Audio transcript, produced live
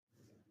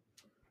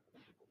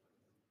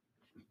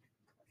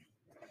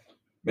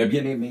Mais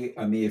bien aimés,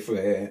 amis et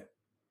frères,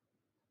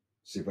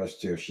 c'est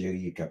Pasteur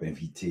Chery qui a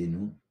invité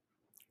nous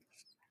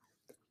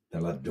dans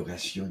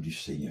l'adoration du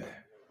Seigneur.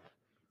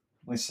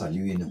 Moi,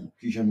 saluez nous,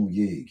 qui j'en nous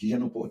y, qui j'en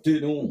nous porté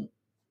nous.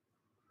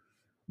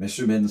 Mais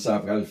semaine ça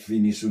va le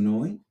finir sous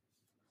nous, hein?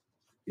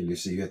 Et le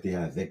Seigneur était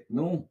avec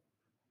nous.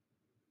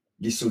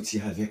 Il sortit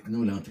avec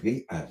nous,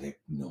 l'entrée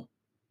avec nous.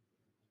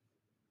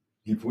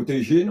 Il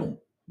protégeait nous.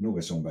 Nous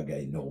restons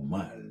bagaille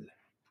normal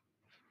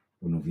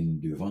pour nous venir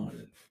devant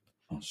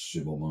en ce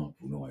moment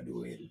pour nous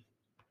adorer.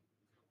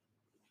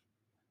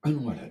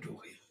 Allons à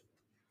l'adorer.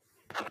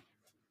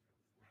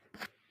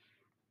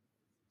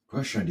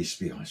 Prochain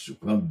d'espérance,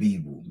 prends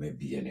Bible, mes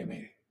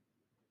bien-aimés.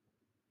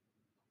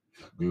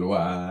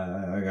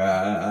 Gloire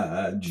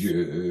à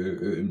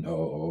Dieu,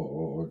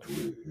 notre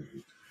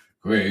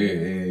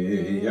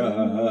Créateur.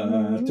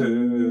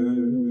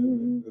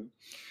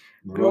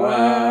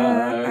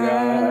 Gloire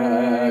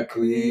à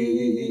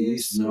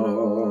Christ,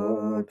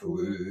 notre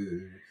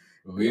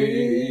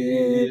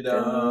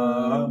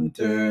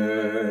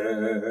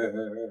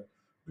Rédempteur.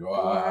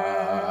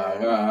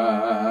 Gloire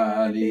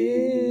à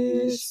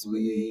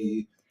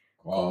l'Esprit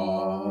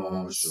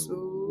consolateur.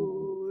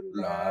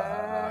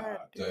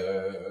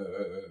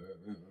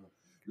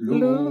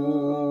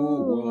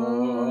 Louange,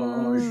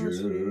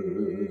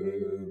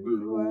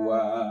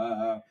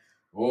 gloire,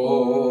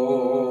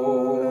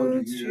 ô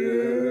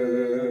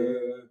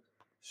Dieu,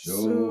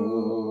 sauveur.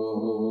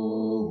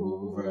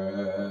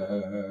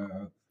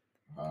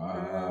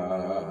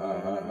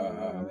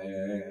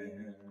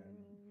 Amen.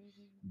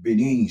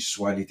 Béni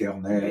soit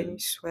l'Éternel. Béni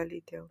soit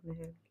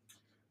l'Éternel.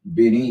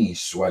 Béni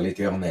soit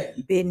l'Éternel.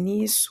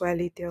 Béni soit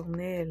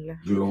l'Éternel.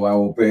 Gloire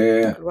au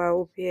Père. Gloire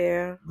au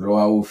Père.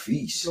 Gloire au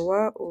Fils.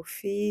 Gloire au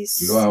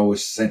Fils. Gloire au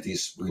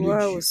Saint-Esprit de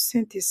Gloire Dieu. au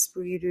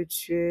Saint-Esprit de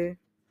Dieu.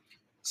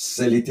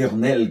 C'est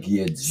l'Éternel qui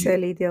est Dieu. C'est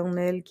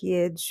l'Éternel qui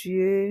est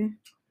Dieu.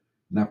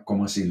 On a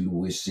commencé à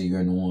louer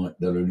Seigneur nous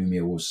dans le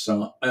numéro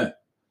 101,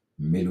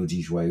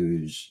 Mélodie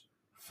joyeuse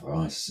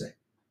français.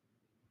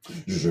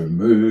 Je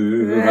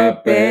me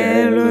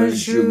rappelle un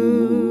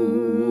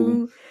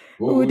jour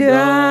où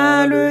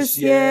dans le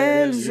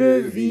ciel je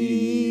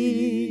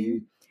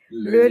vis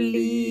le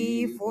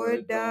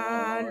livre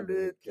dans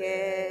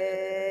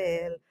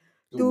lequel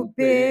tout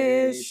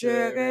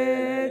pécheur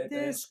est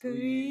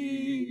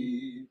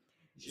inscrit.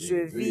 Je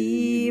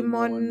vis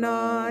mon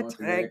nom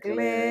très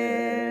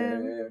clair.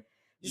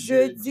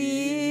 Je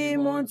dis,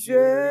 mon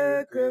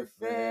Dieu, que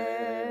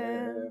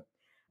faire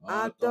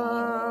en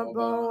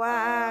tombant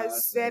à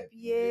ses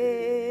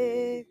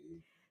pieds?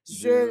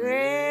 Je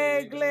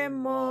règle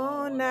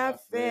mon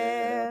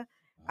affaire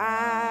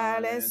à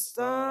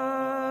l'instant,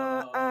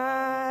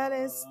 à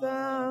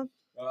l'instant,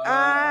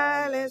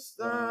 à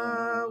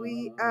l'instant,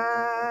 oui,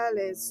 à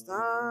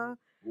l'instant.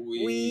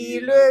 Oui,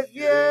 le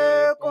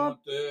vieux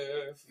compte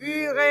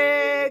fut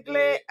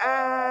réglé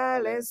à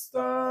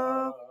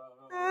l'instant,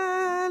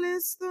 à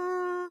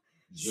l'instant.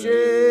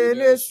 Je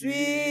ne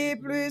suis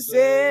plus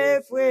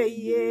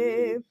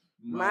effrayé,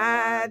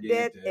 ma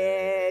dette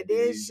est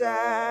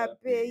déjà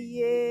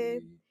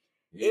payée.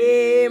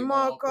 Et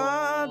mon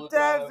compte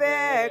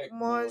avec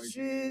mon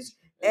juge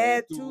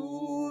est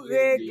tout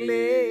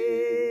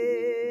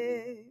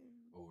réglé.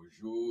 Au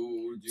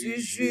jour du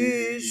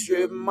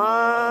jugement,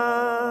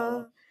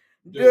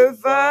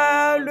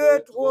 devant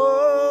le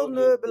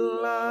trône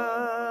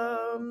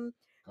blanc,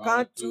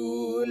 quand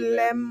tous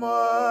les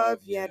morts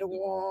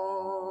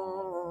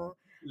viendront,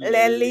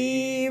 les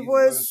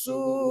livres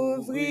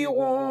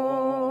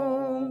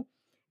s'ouvriront.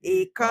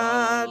 Et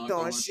quand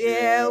on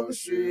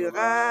cherchera,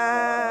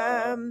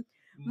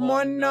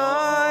 mon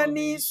nom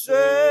n'y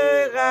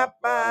sera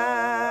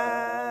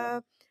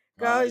pas,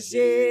 car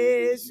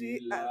Jésus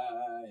a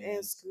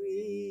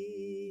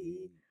inscrit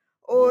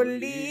au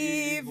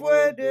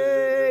livre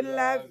de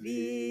la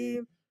vie,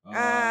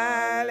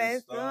 à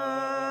l'instant,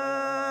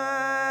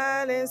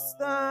 à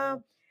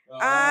l'instant,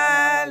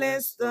 à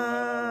l'instant.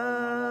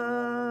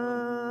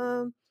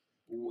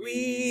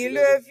 Oui,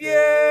 le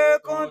vieux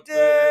compte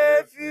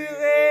fut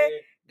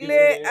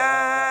réglé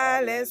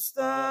à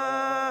l'instant,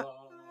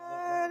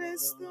 à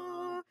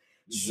l'instant.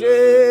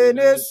 Je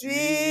ne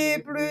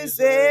suis plus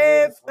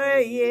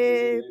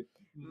effrayé,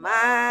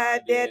 ma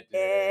dette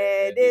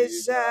est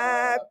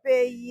déjà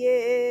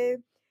payée.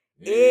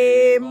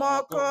 Et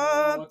mon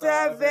compte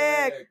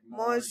avec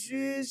mon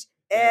juge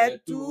est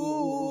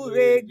tout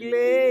réglé.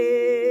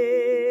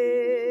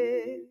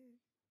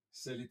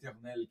 C'est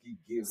l'Éternel qui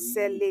guérit.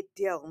 C'est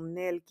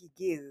l'Éternel qui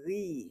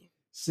guérit.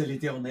 C'est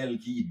l'Éternel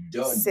qui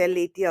donne. C'est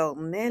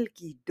l'Éternel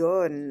qui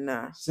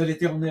donne. C'est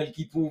l'Éternel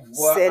qui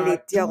pourvoit C'est à tous nos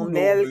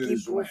l'Éternel qui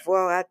besoins.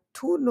 pourvoit à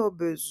tous nos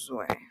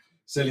besoins.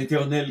 C'est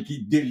l'Éternel qui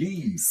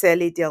délivre. C'est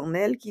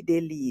l'Éternel qui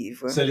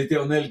délivre. C'est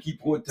l'Éternel qui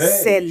protège.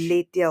 C'est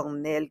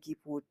l'Éternel qui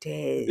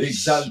protège.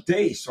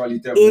 Exalté soit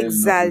l'Éternel notre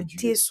Exalté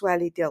Dieu. soit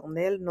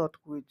l'Éternel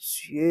notre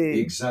Dieu.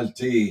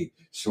 Exalté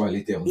soit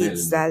l'Éternel notre Dieu.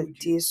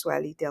 Exalté soit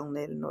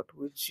l'Éternel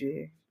notre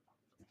Dieu.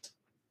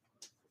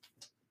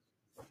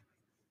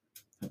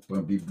 Pour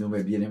Bible, nous,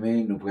 mes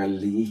bien-aimés, nous allons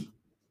lire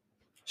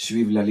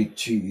suivre la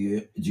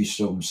lecture du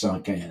psaume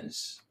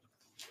 115.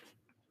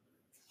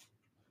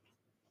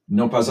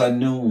 Non pas à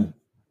nous,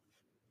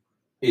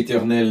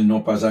 Éternel,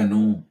 non pas à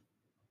nous,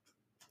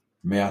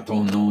 mais à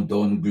ton nom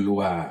donne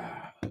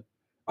gloire,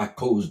 à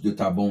cause de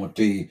ta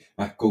bonté,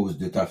 à cause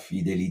de ta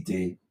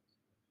fidélité.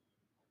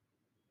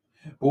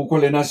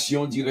 Pourquoi les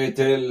nations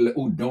diraient-elles,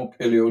 où donc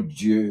est leur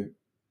Dieu?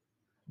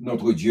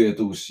 Notre Dieu est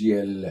au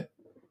ciel,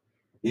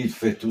 il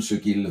fait tout ce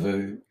qu'il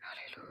veut.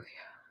 Alléluia.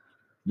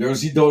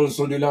 Leurs idoles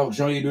sont de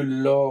l'argent et de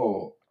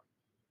l'or,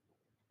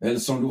 elles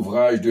sont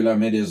l'ouvrage de la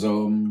main des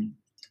hommes.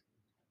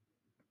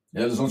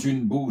 Elles ont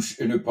une bouche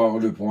et ne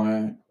parlent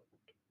point.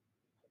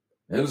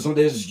 Elles ont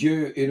des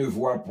yeux et ne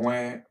voient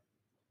point.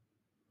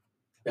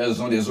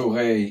 Elles ont des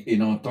oreilles et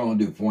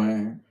n'entendent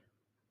point.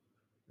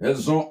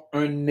 Elles ont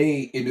un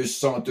nez et ne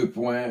sentent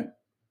point.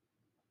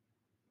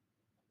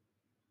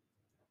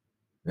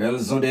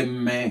 Elles ont des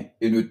mains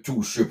et ne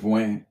touchent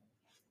point.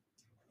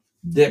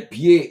 Des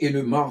pieds et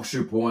ne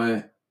marchent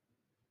point.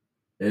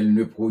 Elles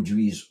ne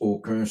produisent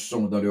aucun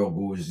son dans leur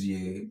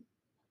gosier.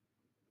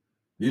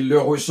 Il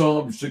leur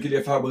ressemble ce qui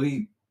les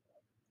fabrique.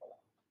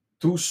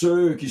 Tous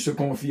ceux qui se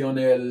confient en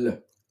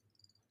elles.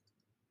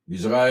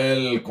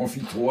 Israël,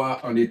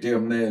 confie-toi en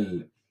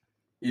l'Éternel.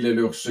 Il est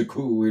leur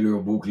secours et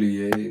leur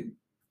bouclier.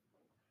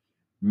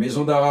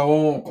 Maison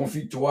d'Aaron,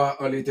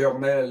 confie-toi en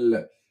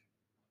l'Éternel.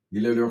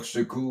 Il est leur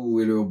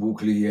secours et leur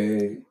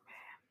bouclier.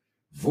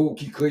 Vous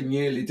qui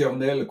craignez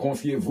l'Éternel,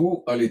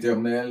 confiez-vous à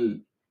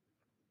l'Éternel.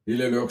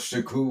 Il est leur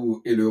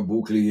secours et leur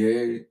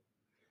bouclier.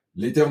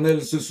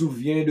 L'Éternel se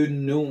souvient de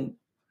nous.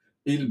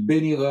 Il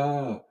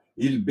bénira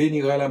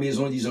la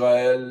maison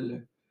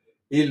d'Israël.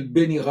 Il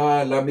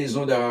bénira la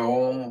maison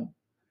d'Aaron.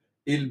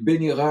 Il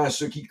bénira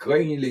ceux qui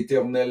craignent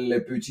l'Éternel,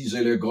 les petits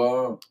et les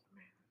grands.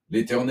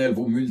 L'Éternel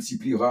vous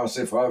multipliera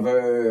ses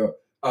faveurs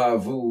à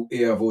vous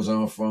et à vos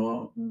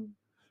enfants.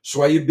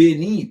 Soyez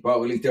bénis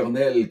par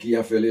l'Éternel qui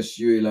a fait les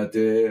cieux et la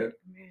terre.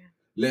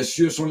 Les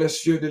cieux sont les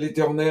cieux de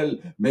l'Éternel,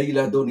 mais il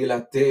a donné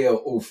la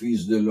terre au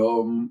Fils de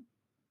l'homme.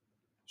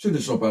 Ce ne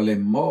sont pas les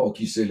morts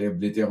qui célèbrent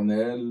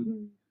l'Éternel.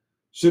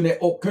 Ce n'est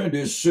aucun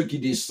de ceux qui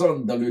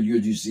descendent dans le lieu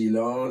du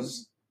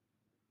silence.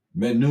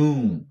 Mais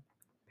nous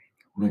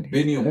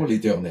bénirons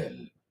l'Éternel,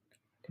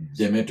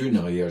 dès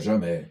maintenant et à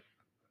jamais.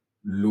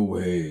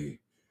 Louez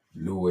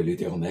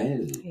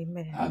l'Éternel.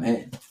 Amen.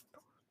 Amen.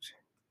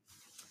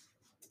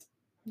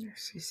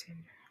 Merci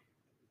Seigneur.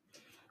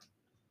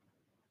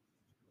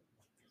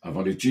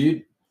 Avant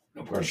l'étude,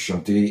 nous pourrons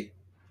chanter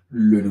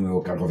le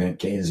numéro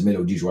 95,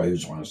 Mélodie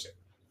joyeuse française.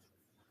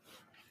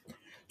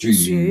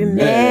 Tu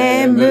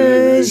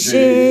m'aimes,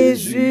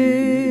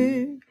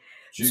 Jésus,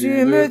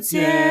 tu me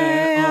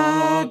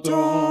tiens en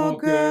ton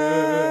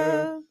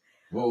cœur.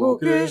 Oh,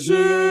 que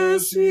je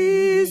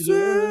suis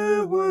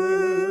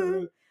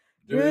heureux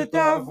de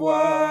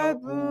t'avoir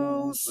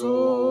pour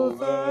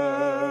sauveur.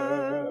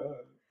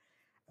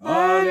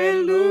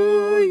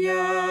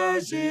 Alléluia,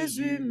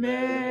 Jésus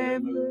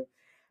m'aime.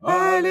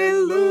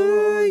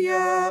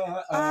 Alléluia,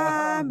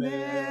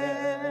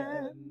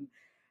 Amen.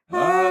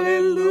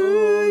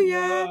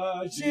 Alléluia,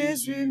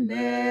 Jésus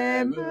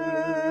m'aime.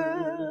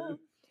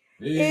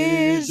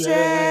 Et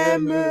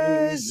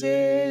j'aime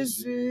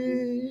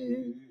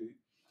Jésus.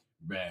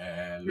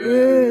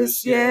 Le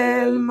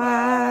ciel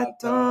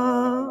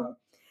m'attend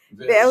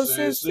vers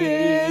ce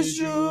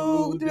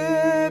séjour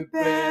de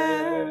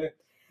paix.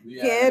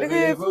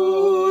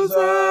 Viendrez-vous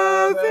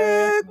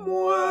avec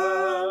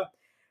moi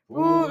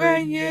pour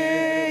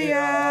régner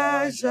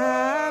à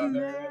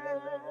jamais?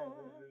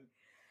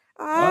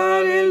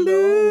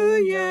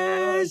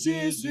 Alléluia,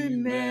 Jésus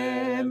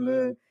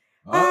m'aime.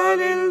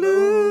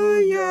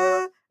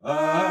 Alléluia,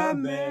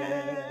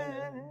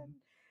 Amen.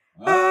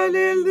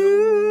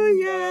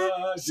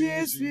 Alléluia,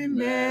 Jésus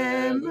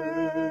m'aime.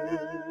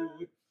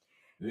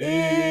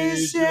 Et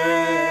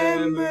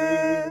j'aime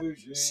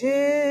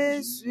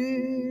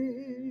Jésus.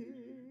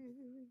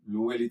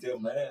 Louez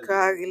l'Éternel.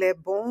 Car il est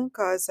bon,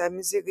 car sa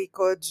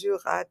miséricorde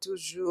durera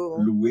toujours.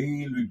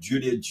 Louez le Dieu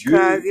des dieux.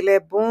 Car il est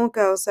bon,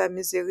 car sa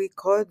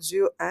miséricorde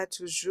durera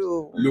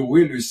toujours.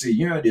 Louez le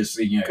Seigneur des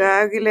seigneurs.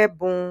 Car il est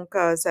bon,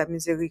 car sa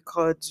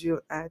miséricorde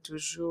durera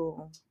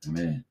toujours.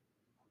 Amen.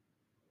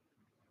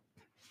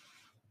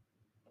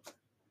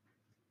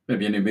 Mes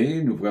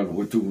bien-aimés, nous allons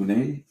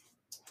retourner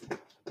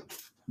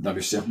dans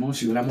le sermon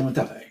sur la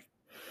montagne.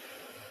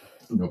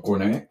 Nous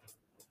connaissons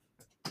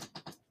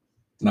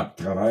notre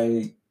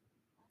travail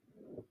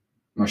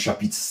dans le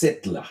chapitre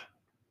 7 là.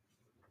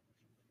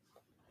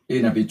 Et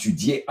nous avons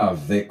étudié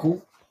avec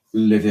vous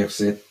les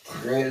versets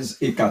 13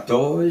 et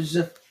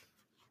 14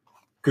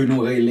 que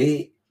nous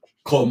relèvons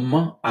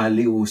comment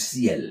aller au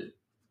ciel.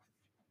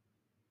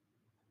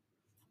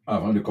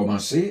 Avant de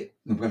commencer,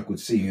 nous prenons le coup de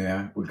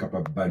Seigneur pour le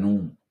capable de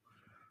nous,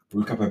 pour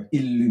le capable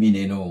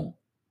d'illuminer nous,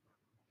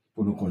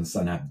 pour nous qu'on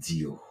s'en a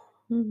dit.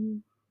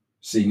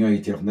 Seigneur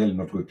éternel,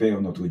 notre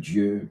Père, notre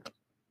Dieu,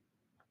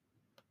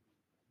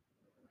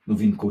 nous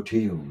venons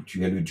côté où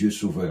tu es le Dieu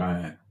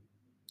souverain.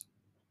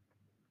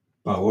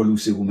 Parole où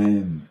c'est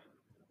vous-même.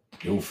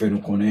 Et au fait,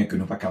 nous connaissons que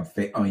nous pas capable de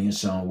faire rien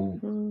sans vous.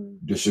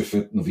 De ce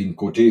fait, nous venons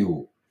côté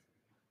vous,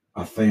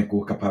 afin qu'on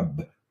soit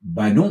capable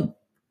de nous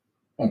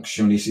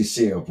onction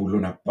nécessaire pour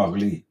l'on a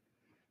parlé,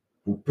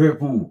 pour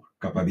peuple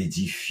capable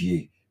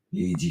d'édifier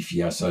et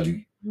édifier à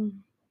salut.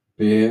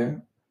 Père,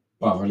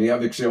 parlez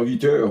avec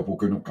serviteurs pour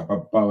que nous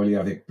capables de parler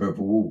avec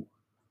peuple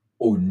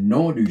au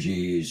nom de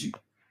Jésus,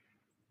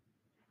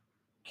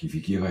 qui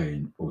vit qui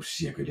règne au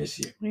siècle des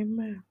siècles.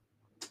 Amen.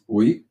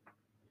 Oui.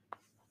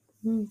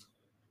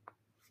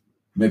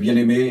 Mais bien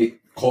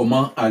aimé,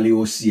 comment aller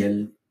au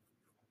ciel?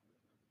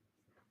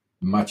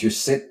 Matthieu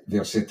 7,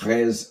 versets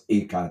 13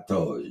 et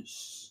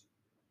 14.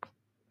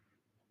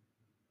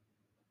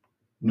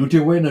 Nous te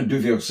voyons dans deux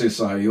versets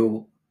ça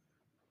yo,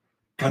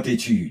 4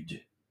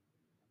 études.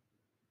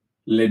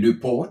 Les deux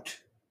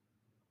portes,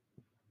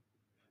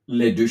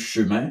 les deux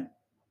chemins,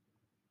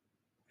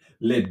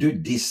 les deux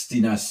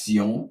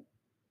destinations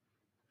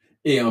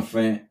et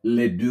enfin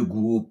les deux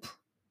groupes.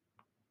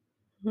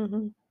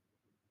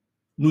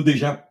 Nous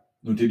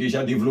t'ai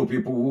déjà développé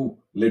pour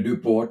vous les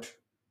deux portes.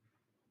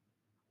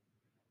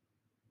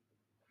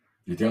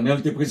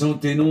 L'Éternel t'a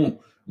présenté nous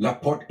la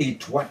porte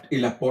étroite et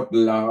la porte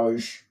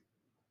large.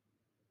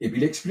 Et puis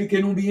il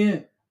expliquait nous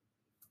bien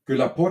que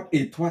la porte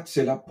étroite,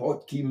 c'est la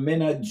porte qui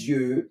mène à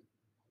Dieu.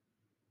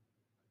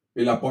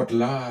 Et la porte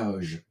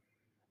large,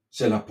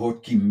 c'est la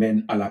porte qui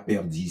mène à la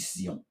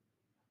perdition.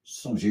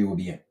 Songez au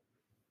bien.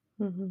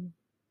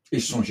 Et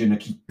songez à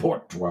qui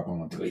porte toi pour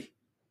entrer.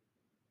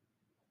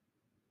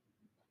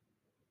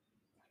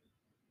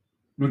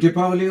 Nous t'ai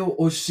parlé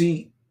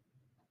aussi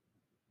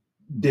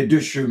des deux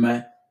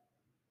chemins.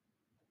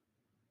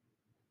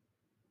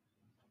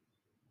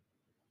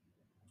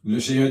 Le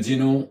Seigneur dit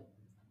non,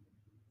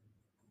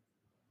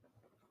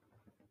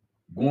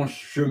 bon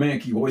chemin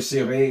qui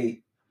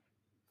resserré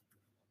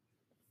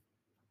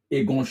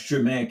et bon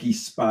chemin qui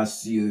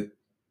spacieux.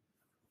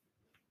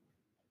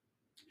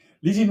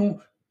 Il dit nous,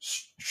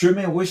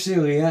 chemin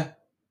resserré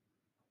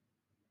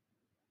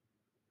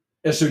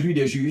est celui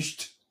des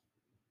justes.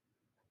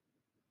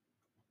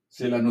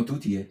 C'est là nous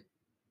tout y est.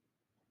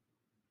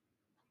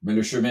 Mais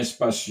le chemin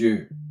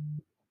spacieux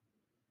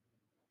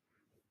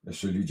est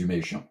celui du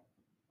méchant.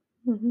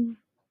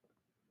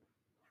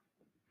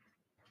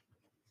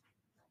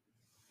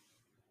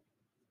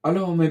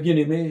 Alors, mes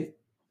bien-aimés,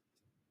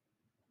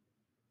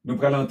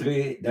 nous allons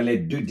entrer dans les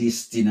deux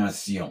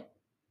destinations.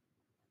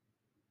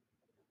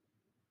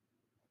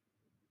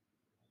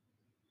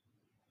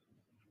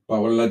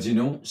 Parole là dit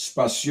non,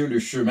 spacieux le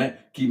chemin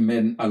qui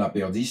mène à la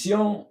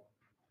perdition,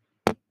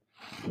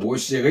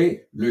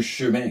 resserré le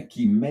chemin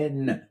qui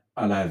mène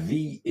à la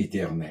vie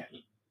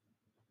éternelle.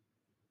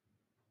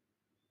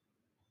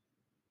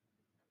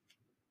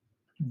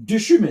 Deux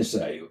chemins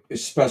ça,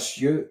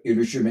 spacieux et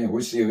le chemin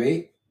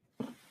resserré,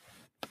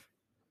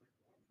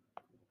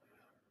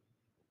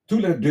 tous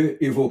les deux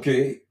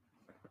évoqués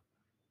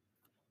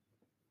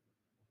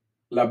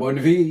la bonne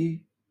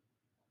vie,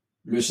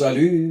 le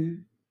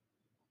salut,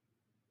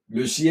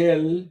 le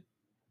ciel,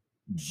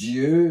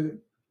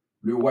 Dieu,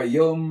 le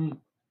royaume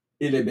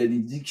et les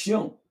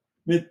bénédictions.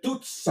 Mais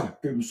tout ça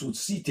que je suis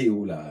cité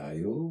là,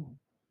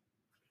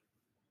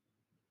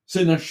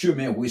 c'est dans le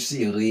chemin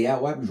resserré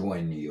à wap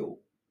joindre yo.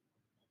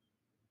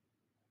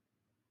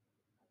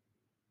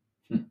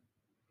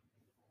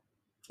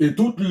 Et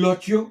tout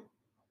l'autre yo,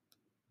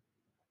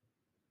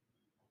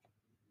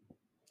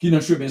 qui dans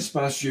le chemin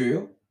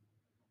spacieux,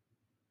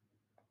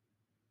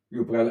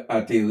 yo pral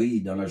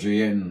atterri dans la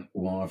géhenne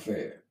ou en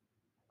enfer.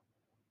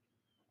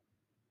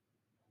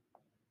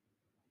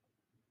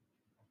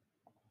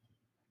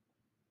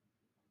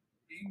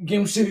 Il y a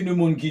une série de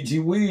monde qui dit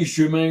oui,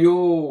 chemin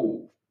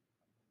yo.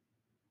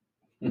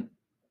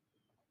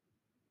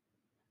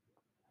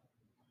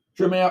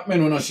 Chemin a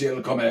mené dans le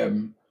ciel quand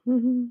même.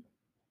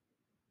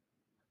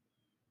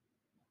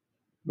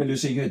 Mais le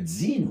Seigneur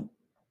dit nous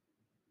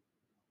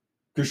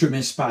que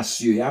chemin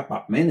spacieux a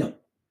pas mené.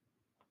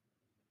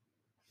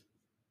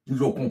 Nous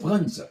devons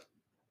comprendre ça.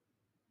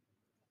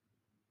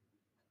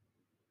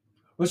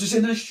 Parce que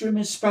c'est dans le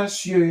chemin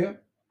spacieux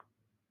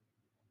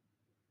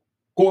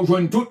qu'on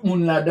joigne tout le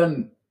monde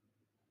là-dedans.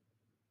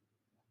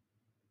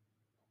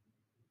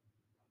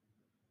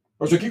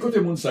 Parce que qui côté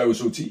monde ça yo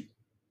sorti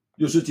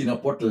dans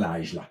n'importe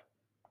l'âge là.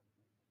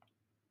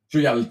 Je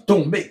y a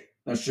tombé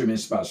dans le chemin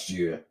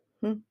spacieux.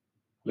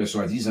 Le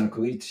soi-disant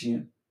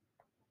chrétien.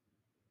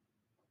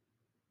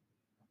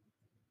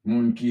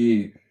 Monde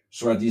qui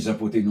soi-disant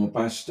porté non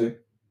pasteur.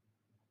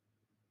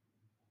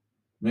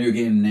 Mais il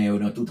y a un nez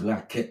dans toute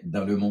raquette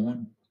dans le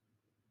monde.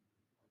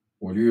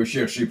 Au lieu de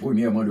chercher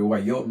premièrement le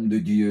royaume de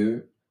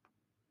Dieu,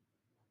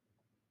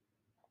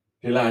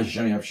 et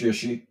l'argent y a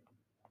cherché.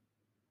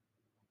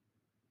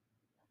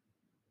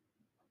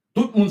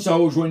 Tout le monde s'est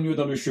rejoint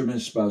dans le chemin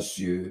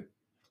spacieux.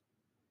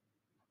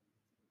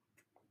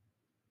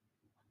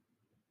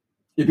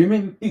 Et puis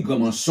même, il y a un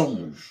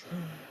mensonge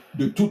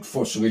de toute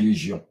fausse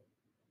religion.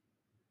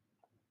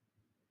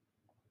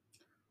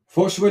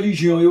 Fausse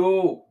religion,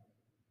 yo,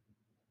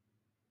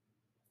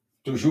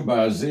 toujours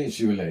basée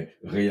sur les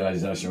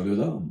réalisations de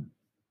l'homme.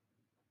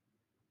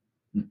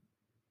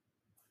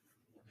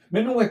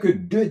 Mais nous, que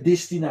deux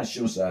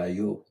destinations, ça,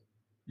 yo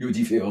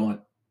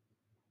différentes.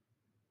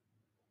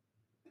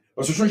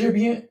 Parce que songez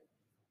bien,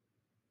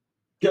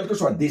 quelle que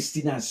soit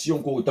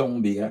destination qu'on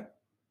tombe, hein,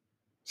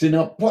 c'est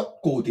dans pas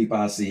côté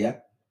passé, hein,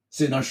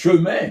 c'est dans le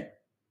chemin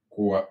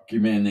quoi, qui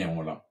mène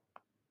on là.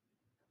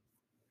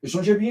 Et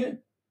songez bien,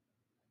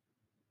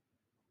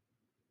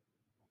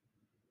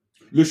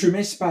 le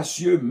chemin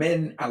spacieux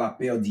mène à la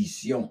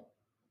perdition.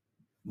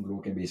 Nous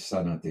avons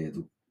ça dans la tête.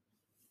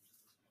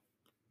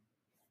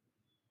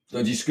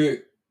 Tandis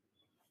que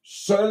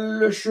seul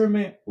le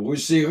chemin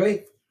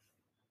resserré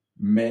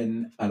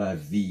mène à la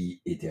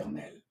vie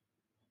éternelle.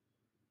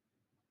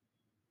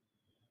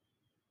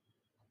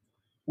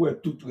 Ouais,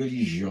 toute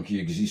religion qui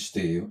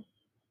existait,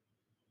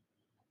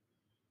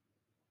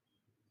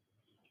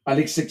 à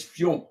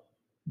l'exception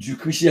du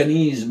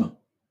christianisme,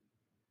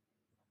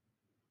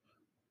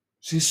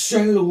 c'est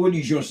seule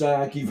religion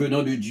ça qui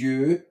venant de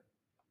Dieu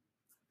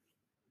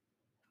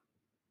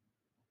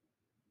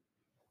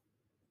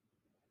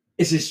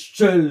et c'est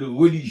seule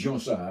religion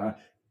ça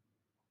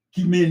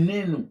qui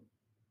mène nous,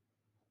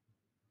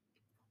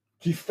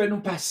 qui fait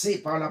nous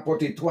passer par la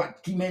porte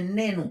étroite, qui mène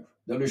nous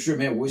dans le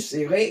chemin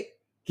resserré,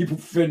 qui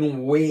fait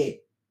nous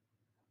ouais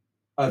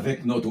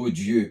avec notre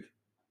Dieu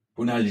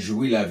pour nous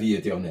jouir la vie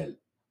éternelle.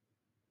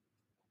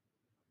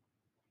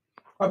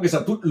 Après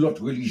ça, toute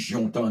l'autre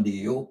religion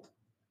tendait,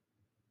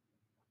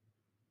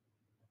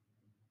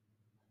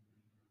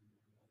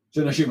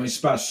 c'est un chemin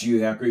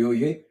spacieux à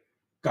que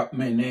cap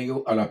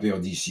mène à la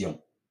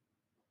perdition.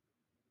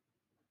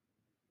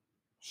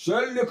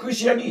 Seul le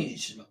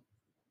christianisme,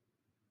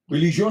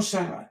 religion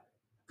ça,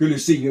 que le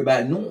Seigneur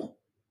bat non,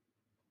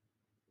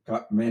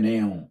 cap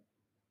mène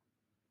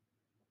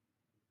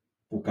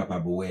pour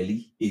capable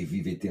et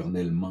vivre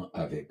éternellement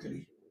avec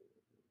lui.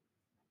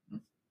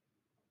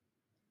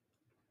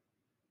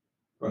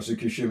 Parce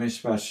que chemin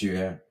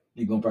spacieux,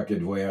 il n'y a pas paquet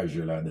de voyages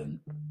là-dedans.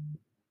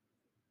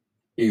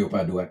 Et il n'y a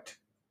pas de droite.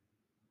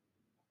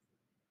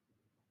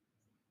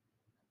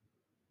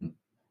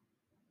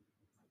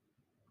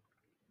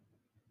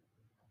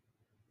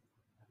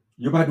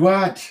 Il n'y a pas de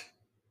droite.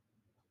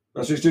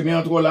 Parce que je te mets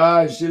entre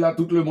là, c'est là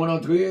tout le monde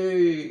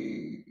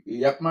entré.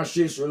 Il a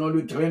marché selon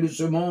le train de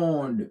ce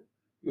monde.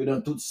 Et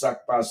dans tout ça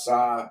qui passe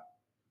ça.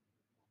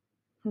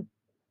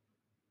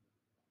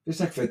 C'est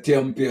ça qui fait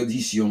terme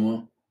perdition.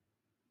 Hein?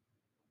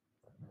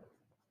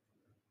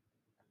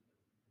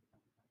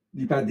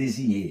 Il n'est pas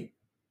désigné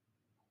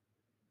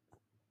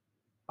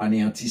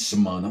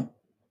anéantissement, non?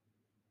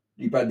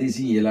 Il n'est pas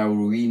désigné la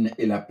ruine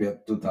et la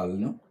perte totale,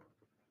 non?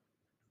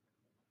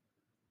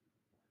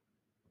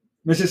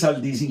 Mais c'est ça le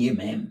désigné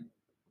même.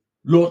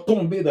 L'ont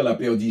tombé dans la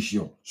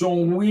perdition.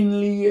 Son ruine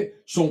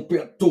lié, son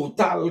perte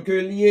totale que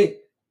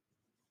lié.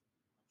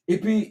 Et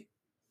puis,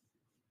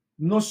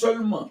 non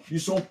seulement ils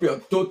sont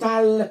perte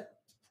totale,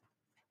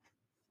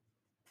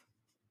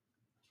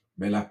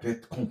 mais la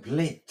perte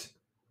complète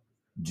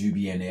du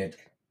bien-être.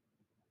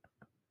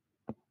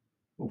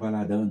 Ou pas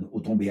la donne,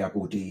 ou tomber à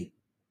côté.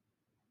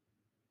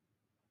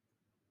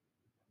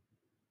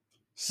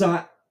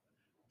 Ça,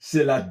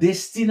 c'est la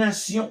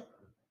destination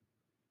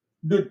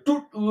de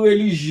toute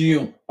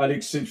religion, à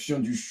l'exception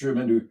du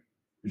chemin de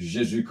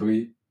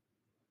Jésus-Christ.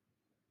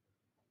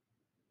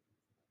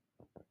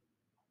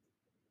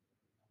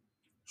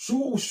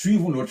 Soit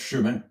suivons notre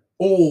chemin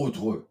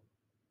autre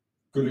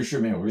que le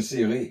chemin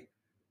resserré,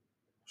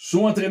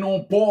 soit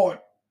entraînons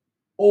porte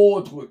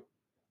autre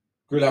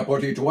que la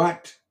porte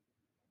étroite,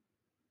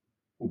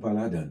 ou pas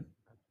la donne.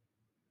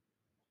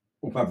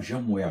 Ou pas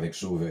jamais mourir avec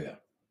sauveur.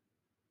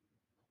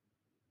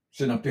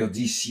 C'est dans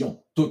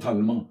perdition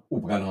totalement ou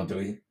pas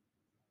l'entrée.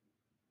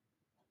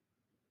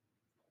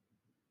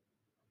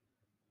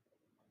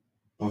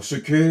 Parce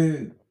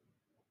que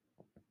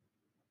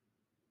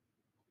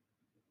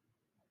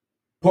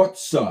porte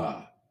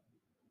ça,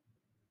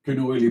 que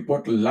nous les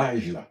portes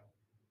l'âge là,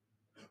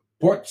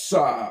 porte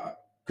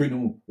ça, que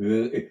nous,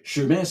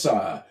 chemin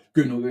ça,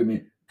 que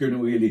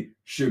nous les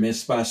chemins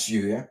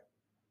spacieux. Hein?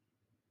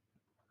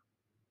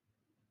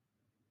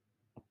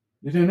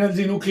 L'Éternel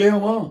dit nous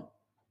clairement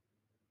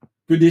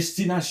que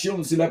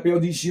destination, c'est la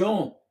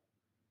perdition,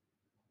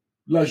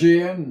 la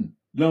géhenne,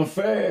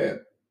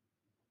 l'enfer,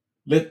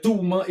 les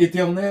tourments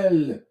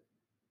éternels.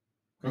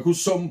 Quand nous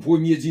sommes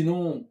premiers, dit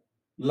non,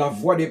 la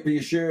voie des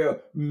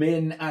pécheurs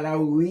mène à la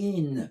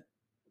ruine.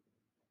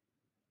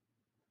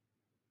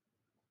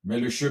 Mais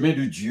le chemin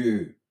de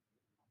Dieu,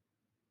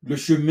 le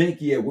chemin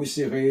qui est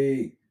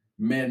resserré,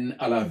 mène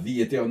à la vie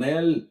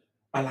éternelle,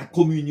 à la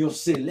communion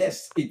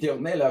céleste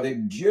éternelle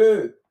avec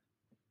Dieu,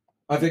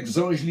 avec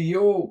anges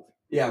lio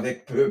et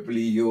avec peuple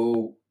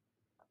lio.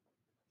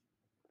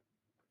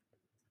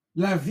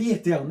 La vie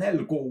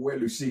éternelle qu'on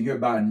le Seigneur,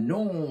 bah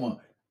non,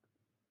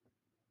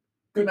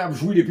 que n'a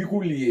joué depuis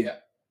qu'on l'y est.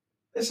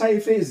 Et ça,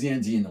 Éphésiens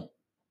dit non.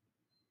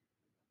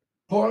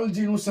 Paul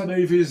dit nous ça dans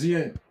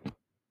Éphésiens.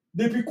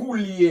 Depuis qu'on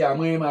l'y est, à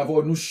même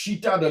avoir nous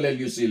chita dans les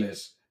lieux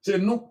célestes. C'est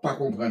nous qui pas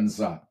comprendre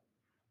ça.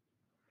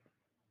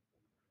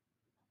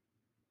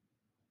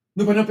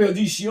 Nous pas dans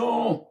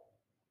perdition.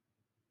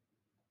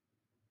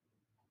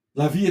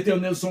 La vie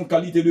éternelle, son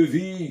qualité de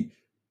vie,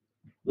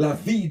 la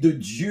vie de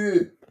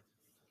Dieu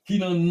qui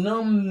n'en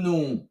nomme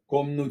nous,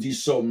 comme nous dit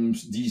Somme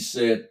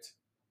 17.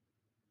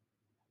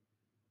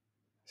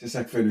 C'est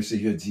ça que fait le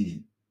Seigneur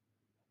dit.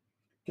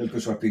 Quelle que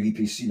soit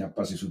péripétie, n'a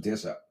pas passé sous terre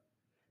ça.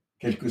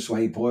 Quelle que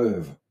soit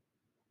épreuve,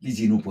 il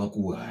dit nous prend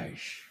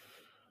courage.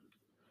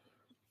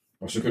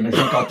 Parce que dans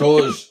Jean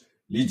 14,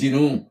 il dit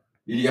nous,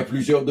 il y a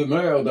plusieurs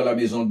demeures dans la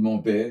maison de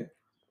mon Père.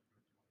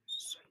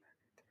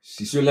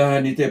 Si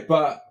cela n'était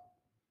pas,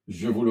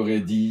 je vous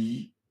l'aurais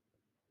dit.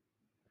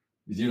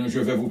 Il dit, je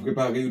vais vous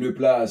préparer une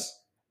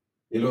place.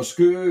 Et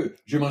lorsque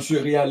je m'en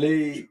serai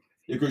allé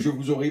et que je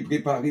vous aurai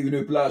préparé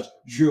une place,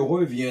 je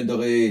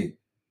reviendrai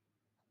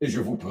et je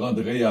vous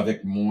prendrai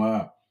avec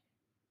moi,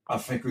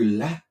 afin que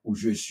là où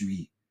je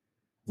suis,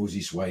 vous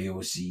y soyez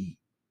aussi.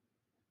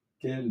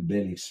 Quelle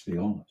belle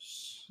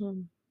expérience.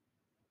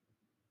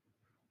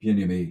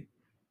 Bien-aimés,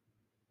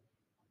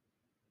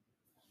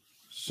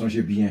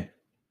 songez bien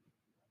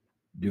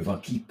devant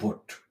qui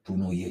porte pour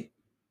nous y est.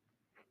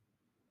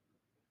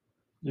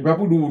 Ce n'est pas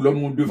pour nous,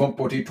 l'homme devant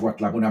porter étroite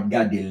là, pour nous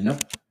regarder, non?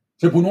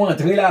 C'est pour nous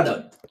entrer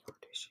là-dedans.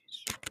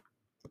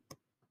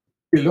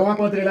 Et l'on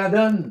va entrer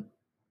là-dedans.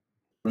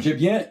 Songez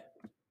bien,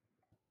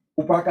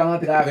 ou pas qu'à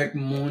entrer avec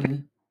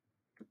monde.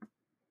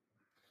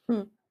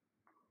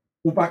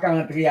 Ou pas qu'à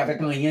entrer avec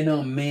rien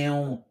en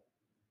main.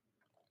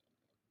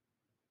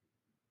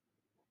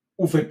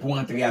 Ou faites pour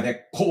entrer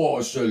avec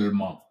corps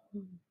seulement.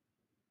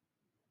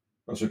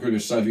 Parce que le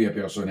salut est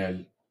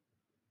personnel.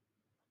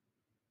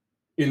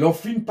 Et l'on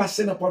finit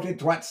passer dans la porte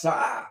étroite,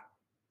 ça.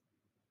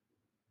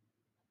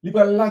 Il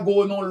va là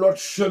non l'autre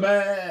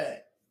chemin.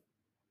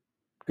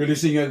 Que le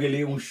Seigneur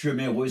ait un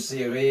chemin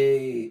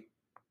resserré.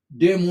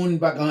 Deux mondes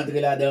pas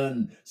rentrer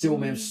là-dedans. C'est au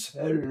même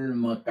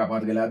seulement qu'à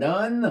rentrer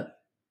là-dedans.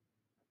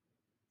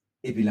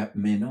 Et puis la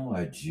menons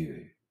à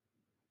Dieu.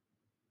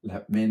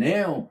 La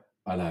menons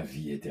à la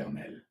vie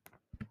éternelle.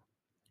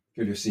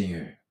 Que le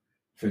Seigneur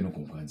fait nous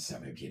comprendre ça,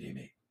 mes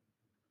bien-aimés.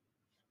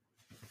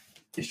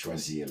 Et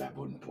choisir la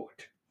bonne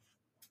porte.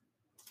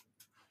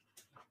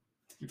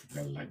 Il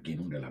faut la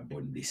guérir de la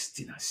bonne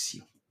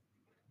destination.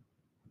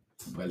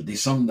 On va le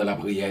descendre dans la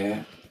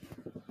prière.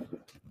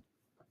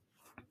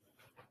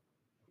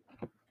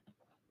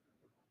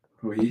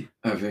 Oui,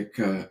 avec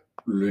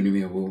le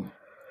numéro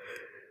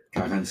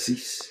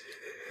 46,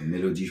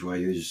 Mélodie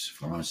joyeuse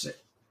français.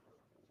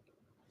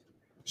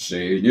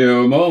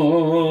 Seigneur,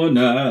 mon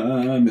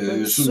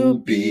âme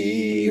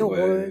soupire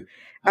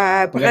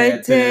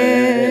après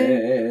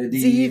tes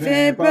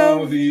divins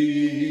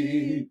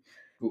parvis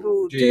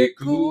pour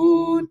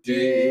t'écouter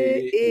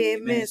et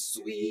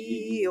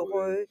m'essuire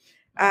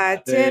à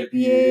tes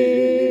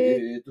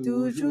pieds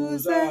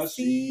toujours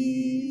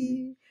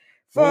assis.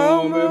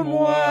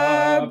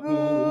 Forme-moi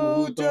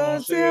pour ton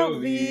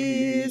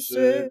service,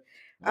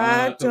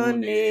 à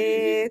ton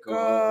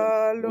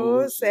école,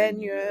 ô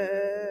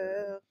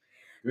Seigneur.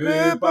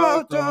 Que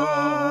par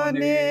ton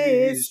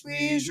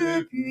esprit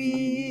je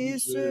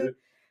puisse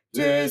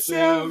te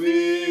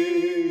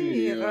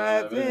servir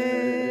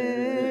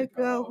avec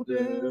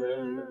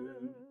ardeur.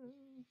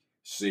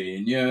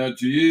 Seigneur,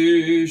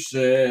 tu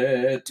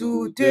sais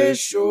toutes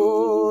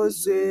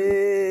choses,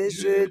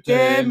 je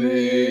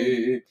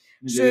t'aime.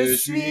 Je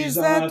suis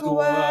à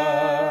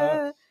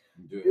toi,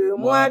 de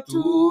moi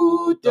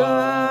tout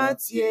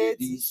entier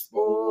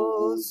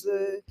dispose.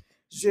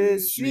 Je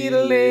suis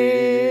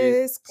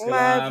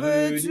l'esclave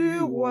du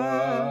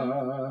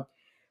roi.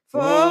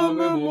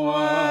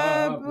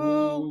 Forme-moi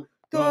pour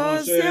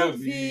ton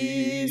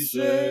service,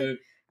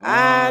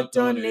 à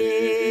ton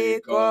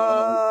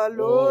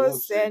école, ô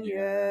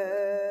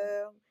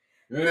Seigneur.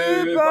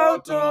 Que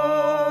par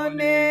ton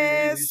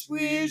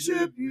esprit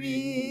je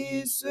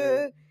puisse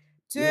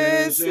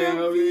te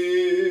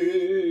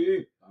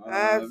servir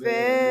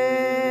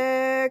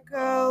avec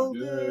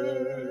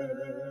ardeur.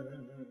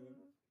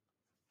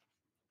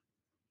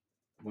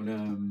 Mon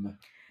âme,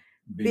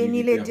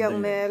 bénis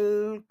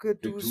l'Éternel, que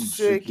tout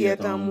ce qui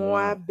est en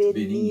moi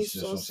bénisse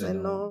son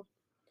Saint-Nom.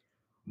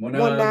 Mon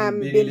âme,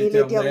 bénis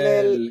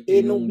l'Éternel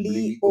et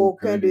n'oublie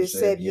aucun de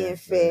ses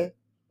bienfaits.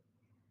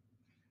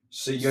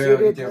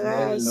 Seigneur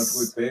éternel,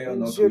 notre Père,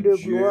 notre Dieu de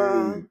Dieu,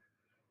 gloire,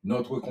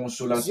 notre Dieu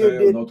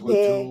consolateur, de notre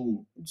paix,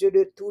 tout. Dieu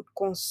de toute Mais que nous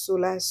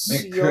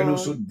consolation.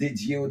 sommes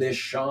dédiés aux des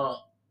chants.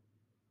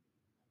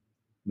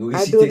 Nous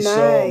réciter Adonai,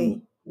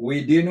 sommes. Oui,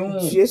 aidez-nous.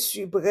 Dieu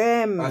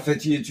suprême, À faire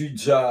étude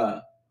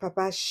ça.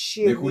 Papa Mais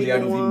chéri qu'on y a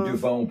nous vîmes nous,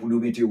 devant pour nous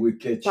mettre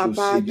requête au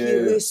papa qui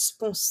Seigneur. Nous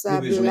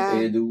responsable besoin là,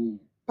 d'aide.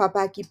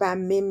 papa qui pas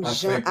même Afin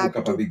Jean pour à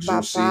capable tout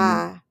exaucer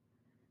papa.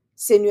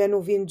 Seigneur,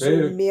 nous venons dire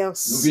Père, nous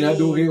merci, venons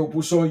adorer au nous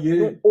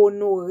poussoyer.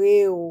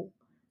 honorer,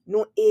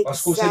 nous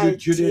Parce que c'est le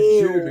Dieu des exalter,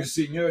 dieux, le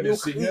Seigneur des nous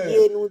seigneurs.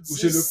 crier, nous Où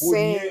c'est dire le Saint,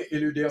 premier et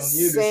le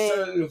dernier, le Saint,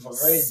 seul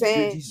vrai Dieu Saint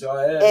est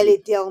d'Israël.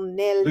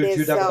 l'Éternel Le Dieu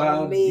des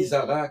d'Abraham, armées,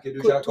 d'Isaac et de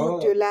que toute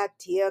Jacob. la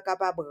terre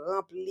capable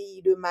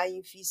remplie de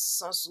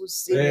magnificence au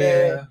Seigneur,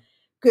 Père,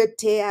 que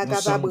terre nous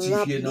capable sanctifions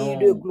remplie de non,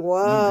 nous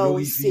gloire au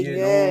glorifions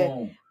Seigneur,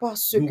 non.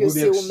 parce Nous que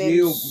c'est au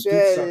même remercions pour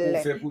tout ça qu'on seul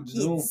fait pour qui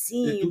nous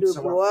et digne tout de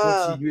ça va gloire.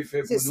 continuer à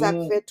faire C'est pour ça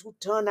que nous. fait tout le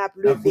temps, n'a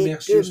Nous levé remercions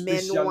deux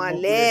mains nous en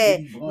spécialement pour les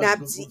l'air, n'a délivrances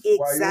de dit notre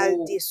foi.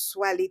 exalté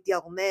soit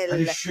Par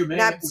les l'Éternel, chemins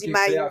n'a où dit tu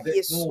fait magnifié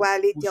avec nous soit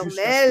pour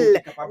jusqu'à ce qu'on l'Éternel,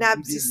 est capable n'a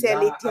de dit vivre c'est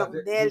là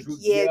avec nous l'Éternel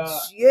qui aujourd'hui. est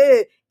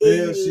Dieu et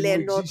Père, si il nous est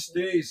notre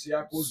existons, c'est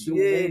à cause de Dieu.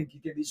 nous-mêmes qui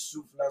te des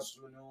souffles là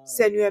sur nous.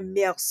 Seigneur,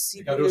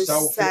 merci Et pour quand le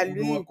ça, on fait pour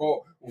nous salut.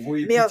 encore. Vous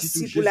voyez, petit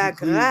tout Merci pour la Jésus-Christ,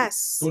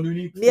 grâce. ton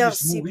unique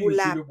fils Merci pour mourir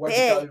sur la le bois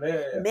du paix.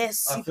 calvaire,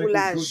 Merci afin pour que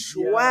la aujourd'hui,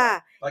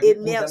 joie. pas Et de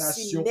merci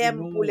condamnation pour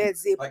même pour nous,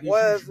 les pas de épreuves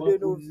jugement de pour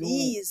nos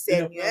nous, vies, et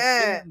nous prenons Seigneur.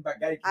 plein de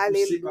bagailles qui peut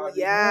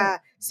séparer nous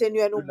Alléluia.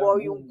 Seigneur, de nous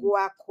boyons l'amour go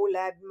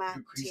accolade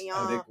de Christ matin.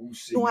 avec vous,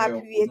 Nous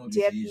Seigneur, au appuyer nom de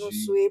tête nous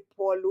sur Jésus.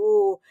 l'épaule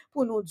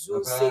pour nous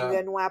dire,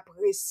 Seigneur, Papa, nous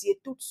apprécier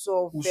tout ça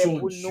où fait sont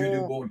pour Dieu de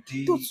nous.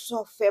 Tout bonté,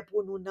 ça fait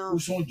pour nous dans où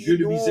sont la vie, Dieu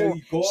de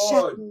nous.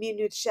 Chaque miséricorde,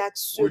 minute, chaque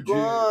oh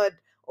Dieu, seconde.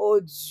 Oh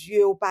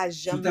Dieu, ou pas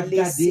sous jamais ta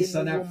gardé, laisser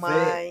ça nous n'a yo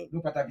fait, main.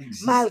 nous pas t'as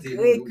existé,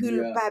 nous, Malgré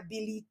aujourd'hui,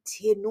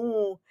 culpabilité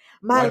nous,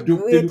 ou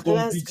adopter malgré nous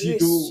comme petit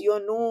tout, transgression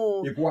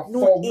nous, et pouvoir nous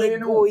former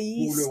nous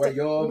pour le égoïstes,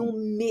 nous royaume.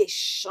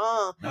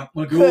 méchants, N'a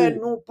que pas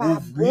nous pas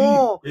ouvrir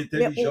bon,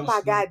 mais ou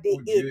pas intelligence nous, garder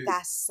oh Dieu,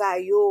 état ça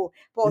yo,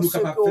 pour nous parce que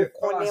capables de ou faire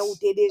connaît ou face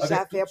t'es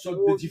déjà avec fait toutes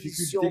sortes de provision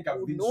difficultés qui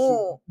pour viennent sur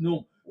nous,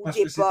 nous, ou parce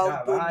t'es que c'est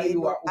pardonné travail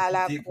ou nous à à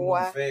la quitter pour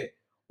nous croix, faire.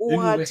 ou Et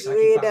nous reste ça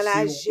qui rentrer dans passe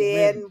la ou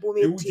même. gêne pour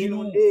Et ou mettre dit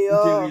nous nous, ou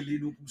te dehors, relais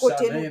nous pour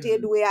ça côté nous te même,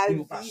 doué à pour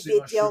nous vivre passer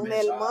dans le chemin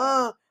ça.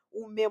 éternellement,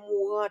 ou même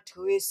ou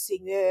rentrer,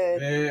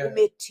 Seigneur, ou Père,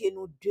 mettez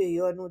nous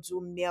dehors, nous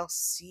disons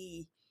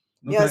merci.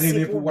 nous Merci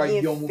t'arriver pour pour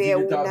bien royaume ou faire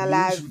vin ou dans établi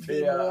la sous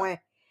vie, terre. moi.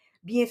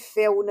 Bien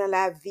fait ou dans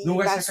la Nous vie,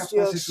 reste ça qui Pasteur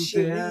passe sous Chery.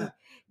 terre.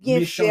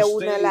 Bien fait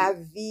ou dans la Méchanceté,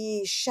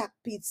 vie, chaque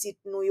petite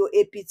nous yo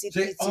et petite c'est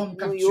petite homme nous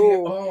capturé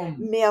yo. homme,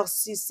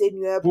 Merci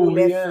Seigneur pour pour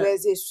les rien. frères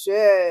et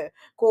sœurs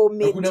qu'on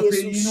Donc, dans le mettez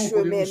sous pays, nous,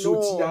 quand nous chemin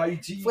sortis nous. à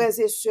Haïti, Frères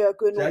et sœurs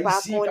que c'est nous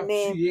pas Haïtien qui a connaît,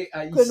 tué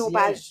que nous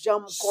pas Haïtien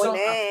jamais sans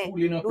connaît.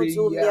 accouler dans le Nous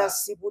disons pays.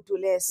 merci pour tous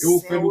les Et au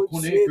saints, fait, nous oh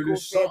connaissons Dieu, que le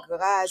qu'on fait sang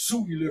grâce.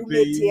 souille le Ou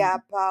mettez à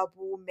pays. part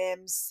pour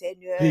vous-même,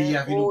 Pays Seigneur,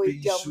 avec nos ô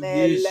pays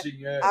souillés, Éternel,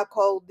 Seigneur.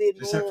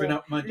 C'est ça que fait accordez-nous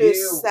nous le demander.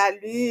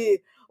 salut.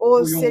 Nous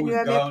Oh pourrions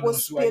Seigneur, mes regarder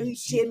sur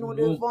Haïti prospérités pour nous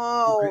nous,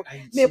 pour que devons,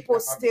 mes Haïti est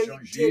capable de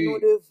postérités nous changer.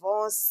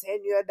 devons,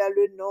 Seigneur, dans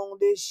le nom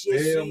de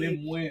Père, Jésus.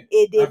 même moi,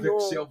 avec Aidez-nous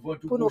servant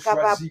tout pour qu'on nous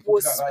capables de choisit pour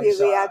travailler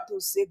prospérer à ça.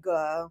 tous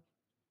égards.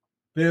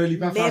 Père, il n'est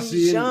pas Même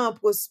facile. gens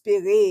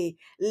prospérer,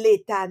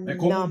 l'État Mais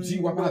comme on nomme dit,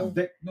 on va nous.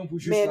 avec nous pour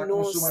juste Mais la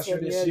nous, consommation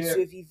des Seigneur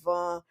Dieu siècles.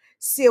 vivant,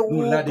 c'est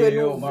Nous, où là que nous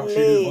derrière,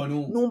 marcher voulons, devant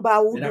nous. nous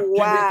bas ou Et n'a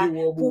qu'embêté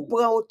droit au pour bout.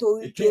 prendre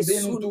Et autorité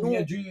qu'embêter nous sous tout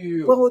bien nous,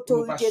 dur prendre pour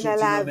nous pas autorité dans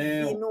sortir la dans la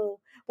vie mer. nous,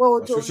 prendre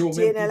Parce que c'est au autorité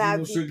même dans qui dit la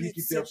nous, vie celui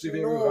qui petite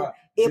nous, persévérera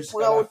et jusqu'à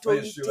prendre la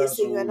fin autorité, sera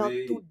Seigneur, dans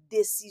sauvé. toute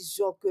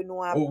décision que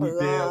nous Oh oui,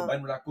 Père, apprenons. bah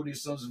nous la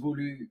connaissance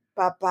voulue,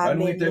 Papa, bah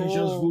nous mais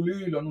intelligence nous,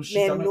 voulue, là nous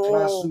mais chita dans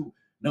classe nous, ou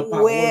dans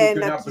parole ou ouais, que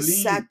n'a n'a qui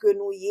ça pli, que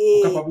nous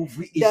pour y est, capable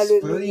ouvrir dans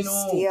le esprit non,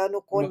 ministère,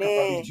 nous pour nous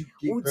capable connaît,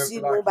 éduquer ou peuple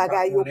dit là nous qui pas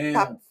bagay yo connaît,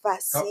 pas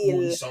qui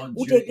mourir facile, sans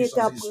ou te Dieu et gen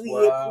sans tan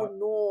prier pour espoir.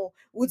 nous,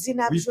 ou dit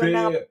n'a Oui, besoin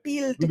d'un Père,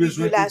 pile nous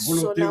besoin de toute tribulation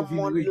volonté dans ou le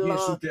vin monde régner là,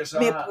 sous terre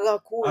mais ça, prends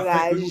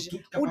afin que nous courage,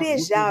 tous ou capables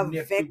de déjà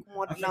reconnaître, avec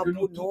monde afin là que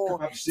nous pour tous nous,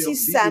 capables de si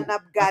ça servir, n'a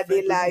afin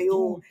gardé que là nous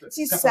yo, tous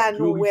si capables ça de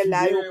nous ouais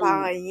là glorifier yo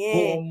pas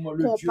rien, comme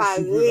le Dieu comparé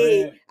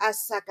souverain, à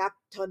ça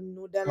qu'attend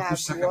nous dans à la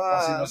cause ça qui a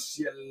passé dans le gloire.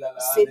 ciel là,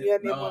 Seigneur,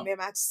 mais maintenant, moi-même,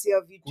 avec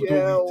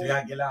qu'autorité, serviteur,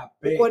 il y a la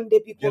ou paix, kon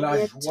depuis il y a la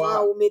combien de temps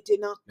joie, ou mettez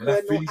dans il y a la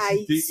cœur nous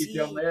félicité Haïti,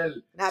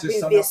 éternelle, n'a c'est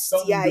ça investi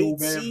n'attend de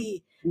vous-même,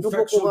 Haïti, ou nous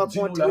fait que pouvons ça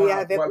dit nous rencontrer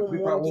là, pour avec aller un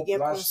monde préparer qui une a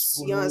place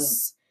pour nous.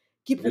 conscience,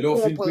 qui Et pour là, on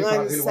finit de comprendre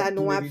préparer, on va ça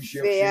nous tourner a venir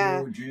chercher, fait,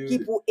 oh qui Dieu.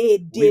 pour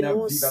Oui, aider nous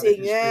nous, vivons avec Seigneur.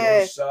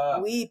 espérance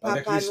ça, Oui,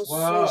 avec papa, nous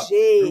l'espoir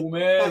que songer,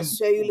 vous-même,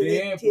 pasteur, ou il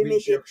bien pour rete, venir mette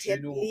chercher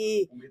tête nous,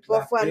 li, pour mettre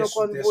la parfois paix nous sous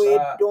kon terre voye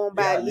ça, don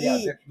et aller bali,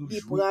 avec nous li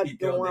jouir prend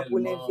don pour éternellement.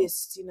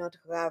 l'investir dans le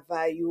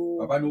travail.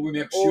 Papa, nous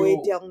Ô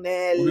remercions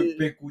pour le Éternel,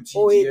 pain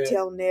ô quotidien,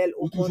 Éternel,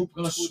 au pour toujours compte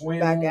prendre tout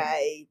soin de nous.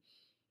 bagay.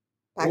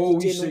 Pas Oh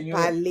oui, quitter nous Seigneur,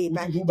 parler, pour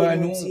pas toujours quitter bah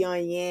nous nous dire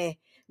rien.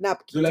 N'a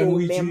de quitté la ou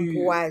même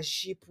pour nourriture,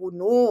 agir pour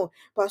nous.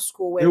 Parce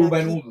que ouais, et où dans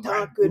bah qui nous temps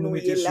rad que pour nous nous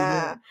y mettre est sur là,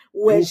 nous,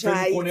 et ouais, où j'ai fait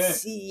nous connaître,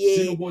 Haïti,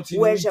 si nous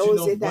ouais, continuons j'ai utile aux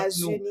dans ventre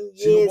nous, États-Unis,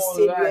 si nous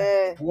bon rad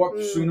Seigneur.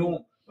 propre sur nous,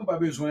 nous pas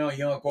besoin de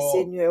rien encore,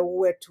 Seigneur,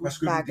 ouais, tout parce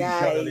que nous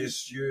déjà dans les bagay.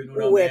 cieux, nous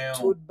Ouais,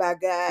 tout l'emmènons.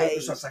 Quel que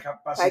soit bagay. ça qui a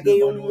Pas passé gen devant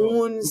yon nous,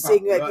 moun,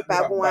 Seigneur, qui nous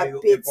pas pas bon bailler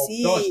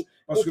importance, appétit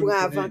parce pour que nous prendre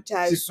connaissons,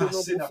 avantage c'est sur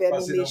nous, passé, pour n'a faire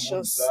nous passé dans le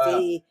monde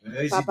ça, méchanceté.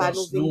 Papa,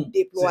 nous résidence venons nous,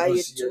 c'est dans le déployer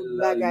ciel tout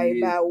là bagay lié.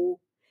 ba ou.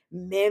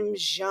 Même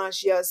Jean,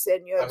 cher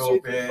Seigneur Dieu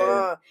Alors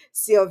Père, vivant,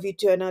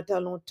 serviteur dans tant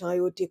longtemps,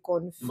 yo te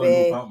kon nous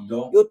demandons fait.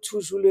 pardon, Yo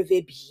toujours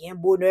levé bien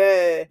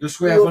bonheur. de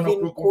Pour souhait yo avant vin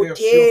notre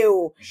conversion, côté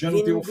ou, je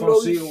nous t'ai vin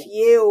offensé,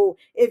 glorifier ou,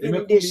 et et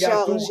vin mais qu'il y a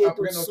tout décharger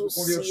tout après notre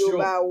souci ou conversion,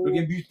 ba le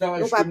ou.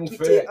 Nous butage que pas nous quitter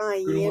fait, un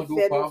que nous rien,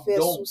 demandons faire nous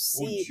faire pardon,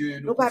 oh souci. Dieu,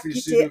 nous Nous pas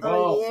confesser quitter un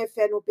devant, rien,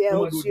 faire nous nous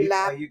demandons perdre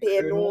la déclarer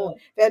paix, que nous, non,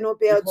 faire nous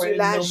perdre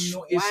déployer la l'âme,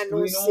 nous, joie,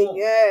 nous, esprit, non,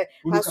 Seigneur,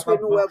 pour nous parce que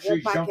capables de nous avons un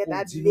marcher, Jean paquet qu'on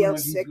dit nous dans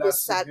le d'adversaires livre que là,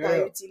 Satan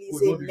Seigneur, au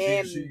utilise nom de même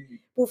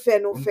Jésus. pour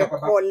faire nous Pour nous faire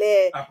capables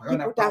colère, qui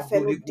apprendre à pour ta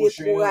faire nous pardonner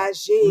prochain,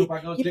 pour nous décourager, pas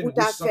qui rentrer pour de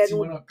ta gros faire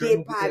nous sentiments dans le cœur de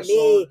dépaler,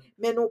 personne,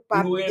 mais nous pour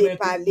pas nous aimer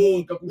tout le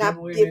dépaler, monde, pour n'a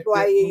nous aimer tête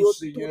déployer nous, tout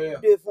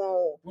Seigneur,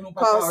 devant, pour nous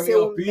pas car parler c'est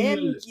en eux-mêmes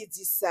pile, qui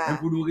dit mais ça.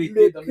 pour nous Le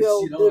rester dans le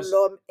cœur de silence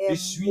l'homme et est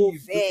suivre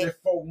toutes les mauvais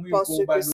formules parce qu'on que